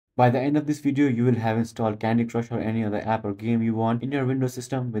By the end of this video, you will have installed Candy Crush or any other app or game you want in your Windows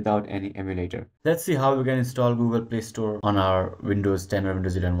system without any emulator. Let's see how we can install Google Play Store on our Windows 10 or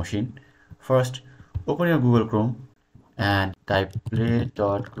Windows 11 machine. First, open your Google Chrome and type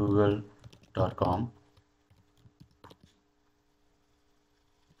play.google.com.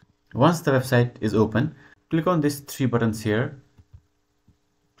 Once the website is open, click on these three buttons here.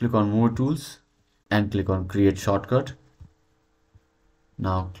 Click on More Tools and click on Create Shortcut.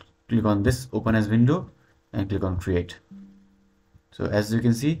 Now click on this Open as window and click on Create. So as you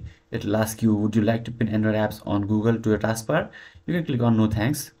can see, it will ask you, would you like to pin Android apps on Google to your taskbar? You can click on No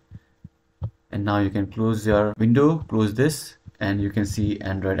Thanks. And now you can close your window, close this, and you can see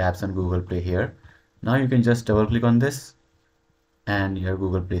Android apps on Google Play here. Now you can just double click on this and your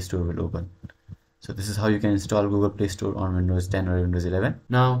Google Play Store will open. So this is how you can install Google Play Store on Windows 10 or Windows 11.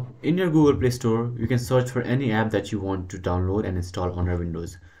 Now in your Google Play Store, you can search for any app that you want to download and install on your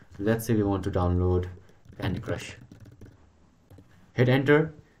Windows. So let's say we want to download Candy Crush. Hit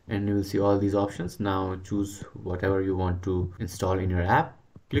enter and you will see all these options. Now choose whatever you want to install in your app.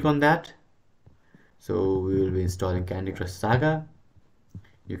 Click on that. So we will be installing Candy Crush Saga.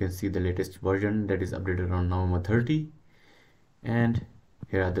 You can see the latest version that is updated on November 30. And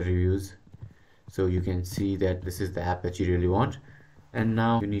here are the reviews. So you can see that this is the app that you really want. And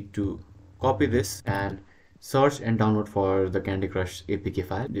now you need to copy this and search and download for the Candy Crush APK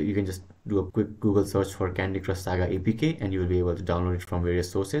file. You can just do a quick Google search for Candy Crush Saga APK and you will be able to download it from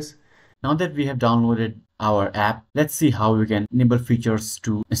various sources. Now that we have downloaded our app, let's see how we can enable features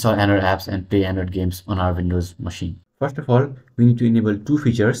to install Android apps and play Android games on our Windows machine. First of all, we need to enable two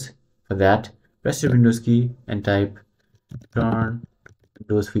features. For that, press your Windows key and type turn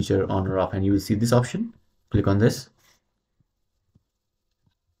Windows feature on or off, and you will see this option. Click on this.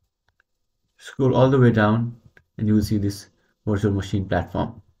 Scroll all the way down and you will see this virtual machine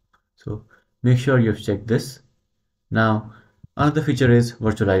platform. So make sure you have checked this. Now another feature is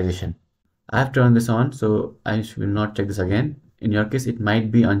virtualization. I have turned this on, so I will not check this again. In your case, it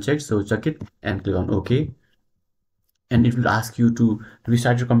might be unchecked, so check it and click on OK. And it will ask you to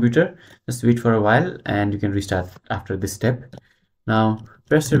restart your computer. Just wait for a while and you can restart after this step. Now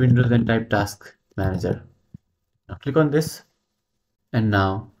press your Windows and type Task Manager. Now click on this, and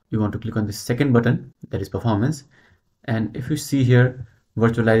now you want to click on the second button, that is Performance. And if you see here,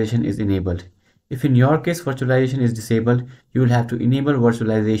 virtualization is enabled. If in your case virtualization is disabled, you will have to enable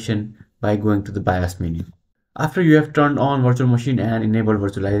virtualization by going to the BIOS menu. After you have turned on virtual machine and enabled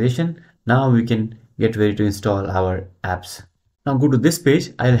virtualization, now we can get ready to install our apps. Now go to this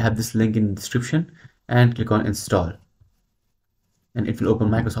page. I'll have this link in the description and click on Install. And it will open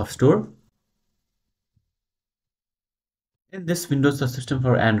Microsoft Store. In this Windows subsystem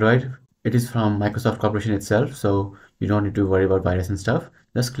for Android, it is from Microsoft Corporation itself, so you don't need to worry about virus and stuff.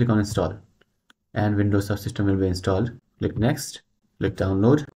 Just click on Install and Windows subsystem will be installed. Click Next, click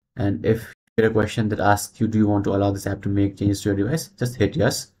Download, and if you get a question that asks you, do you want to allow this app to make changes to your device, just hit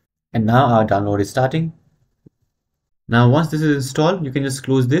yes. And now our download is starting. Now once this is installed, you can just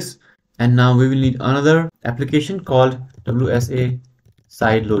close this, and now we will need another application called WSA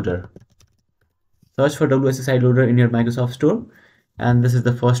Side Loader. Search for WSA Side Loader in your Microsoft Store, and this is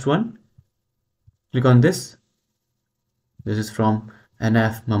the first one. Click on this. This is from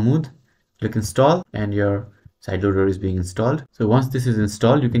Anaf Mahmood. Click Install and your side loader is being installed. So once this is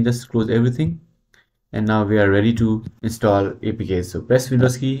installed, you can just close everything, and now we are ready to install APKs. So press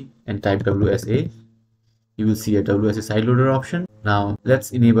Windows key and type WSA. You will see a WSA Side Loader option. Now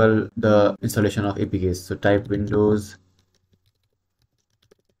let's enable the installation of APKs. So type Windows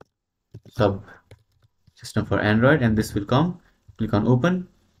Subsystem for Android and this will come. Click on Open.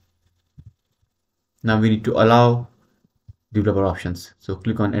 Now we need to allow developer options. So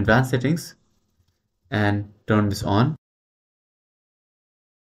click on Advanced Settings and turn this on.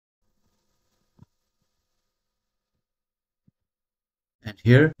 And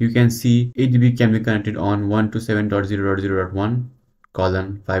here you can see ADB can be connected on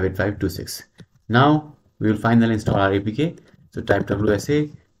 127.0.0.1:58526. Now we will finally install our APK. So type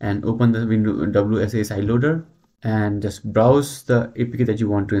WSA and open the window WSA Side Loader and just browse the APK that you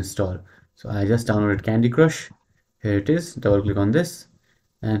want to install. So I just downloaded Candy Crush. Here it is. Double click on this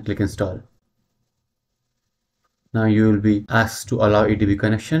and click Install. Now you will be asked to allow ADB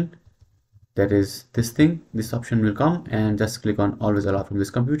connection. That is this thing. This option will come and just click on Always Allow from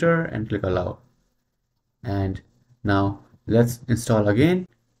this computer and click Allow. And now let's install again,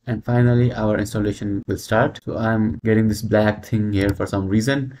 and finally our installation will start. So I'm getting this black thing here for some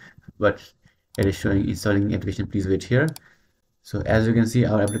reason, but it is showing installing application. Please wait here. So as you can see,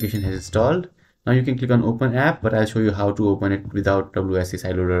 our application has installed. Now you can click on open app, but I'll show you how to open it without WSC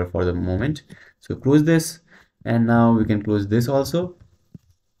sideloader for the moment. So close this, and now we can close this also,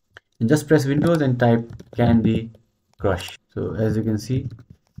 and just press Windows and type Candy Crush. So as you can see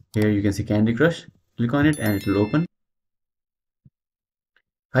here, you can see Candy Crush. Click on it and it will open.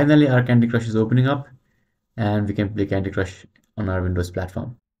 Finally, our Candy Crush is opening up, and we can play Candy Crush on our Windows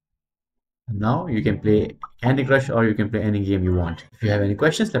platform. Now you can play Candy Crush, or you can play any game you want. If you have any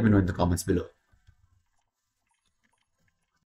questions, let me know in the comments below.